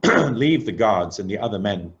leave the guards and the other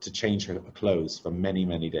men to change her clothes for many,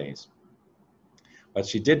 many days. But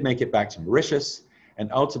she did make it back to Mauritius,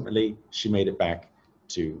 and ultimately she made it back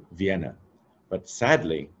to Vienna. But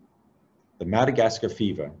sadly, the Madagascar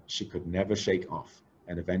fever she could never shake off,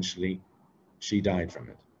 and eventually she died from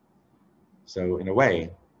it. So in a way,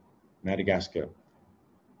 Madagascar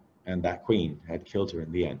and that queen had killed her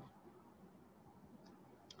in the end.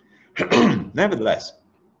 Nevertheless,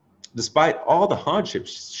 despite all the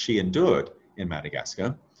hardships she endured in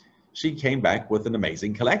Madagascar, she came back with an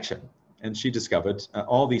amazing collection, and she discovered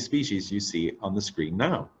all these species you see on the screen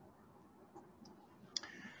now.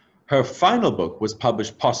 Her final book was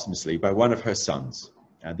published posthumously by one of her sons.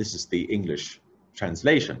 This is the English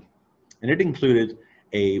translation, and it included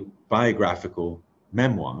a biographical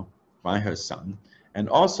memoir by her son, and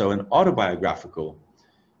also an autobiographical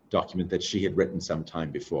document that she had written some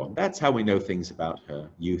time before. That's how we know things about her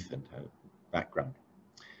youth and her background.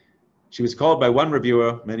 She was called by one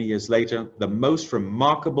reviewer many years later the most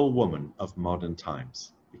remarkable woman of modern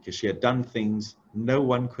times, because she had done things no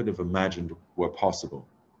one could have imagined were possible.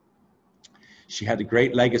 She had a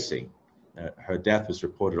great legacy. Her death was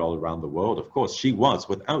reported all around the world. Of course, she was,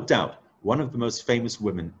 without doubt, one of the most famous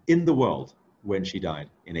women in the world when she died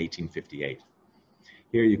in 1858.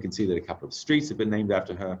 Here you can see that a couple of streets have been named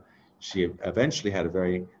after her. She eventually had a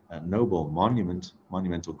very noble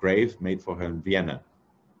monumental grave made for her in Vienna.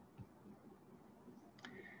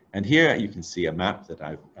 And here you can see a map that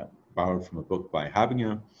I've borrowed from a book by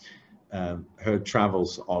Habinger, her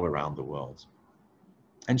travels all around the world.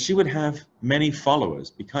 And she would have many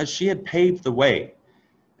followers because she had paved the way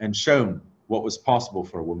and shown what was possible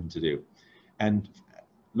for a woman to do. And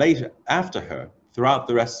later, after her, throughout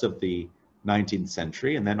the rest of the 19th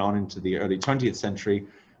century and then on into the early 20th century,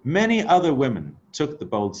 Many other women took the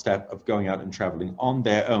bold step of going out and traveling on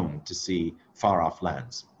their own to see far-off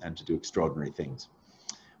lands and to do extraordinary things.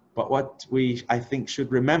 But what we, I think,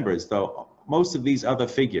 should remember is, though, most of these other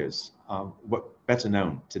figures are better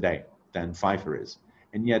known today than Pfeiffer is.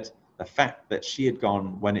 And yet, the fact that she had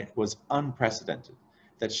gone when it was unprecedented,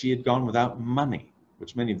 that she had gone without money,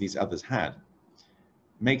 which many of these others had,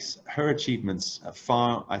 makes her achievements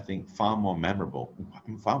far, I think, far more memorable,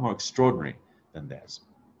 far more extraordinary than theirs.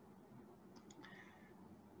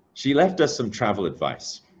 She left us some travel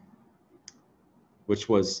advice, which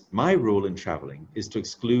was, my rule in traveling is to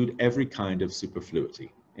exclude every kind of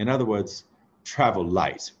superfluity. In other words, travel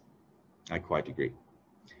light. I quite agree.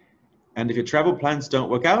 And if your travel plans don't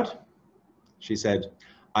work out, she said,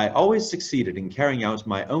 I always succeeded in carrying out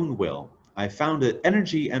my own will. I found that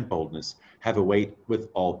energy and boldness have a weight with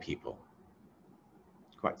all people.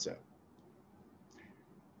 Quite so.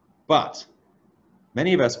 But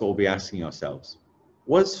many of us will be asking ourselves,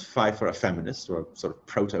 was Pfeiffer a feminist or a sort of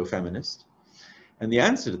proto-feminist? And the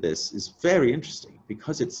answer to this is very interesting,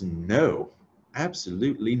 because it's no,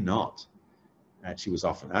 absolutely not. And she was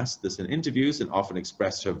often asked this in interviews and often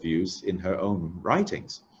expressed her views in her own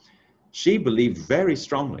writings. She believed very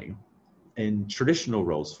strongly in traditional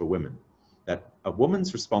roles for women, that a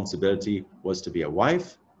woman's responsibility was to be a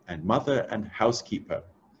wife and mother and housekeeper.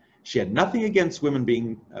 She had nothing against women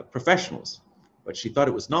being professionals, but she thought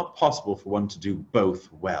it was not possible for one to do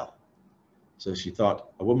both well. So she thought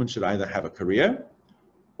a woman should either have a career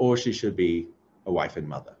or she should be a wife and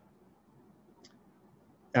mother.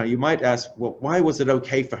 Now you might ask, well, why was it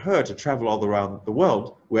okay for her to travel all around the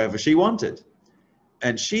world wherever she wanted?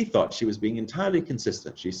 And she thought she was being entirely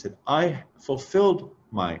consistent. She said, I fulfilled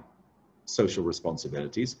my social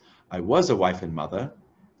responsibilities. I was a wife and mother,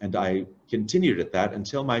 and I continued at that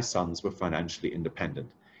until my sons were financially independent.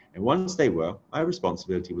 And once they were, my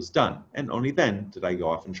responsibility was done. And only then did I go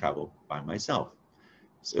off and travel by myself.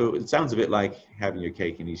 So it sounds a bit like having your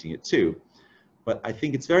cake and eating it too. But I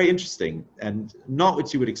think it's very interesting and not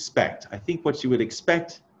what you would expect. I think what you would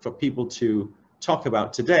expect for people to talk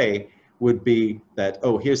about today would be that,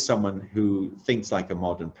 oh, here's someone who thinks like a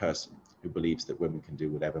modern person, who believes that women can do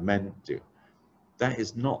whatever men do. That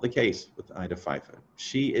is not the case with Ida Pfeiffer.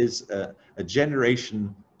 She is a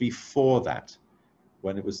generation before that,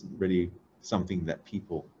 when it was really something that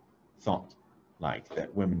people thought like,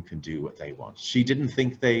 that women can do what they want. She didn't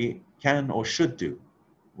think they can or should do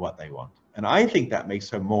what they want. And I think that makes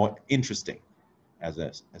her more interesting as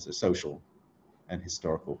a social and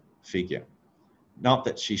historical figure. Not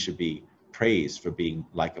that she should be praised for being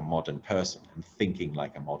like a modern person and thinking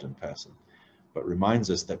like a modern person, but reminds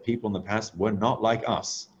us that people in the past were not like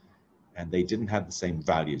us, and they didn't have the same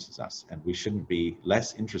values as us, and we shouldn't be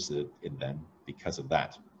less interested in them because of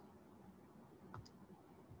that.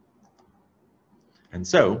 And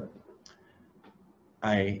so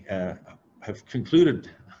I have concluded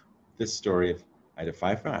this story of Ida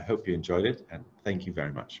Pfeiffer. I hope you enjoyed it, and thank you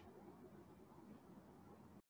very much.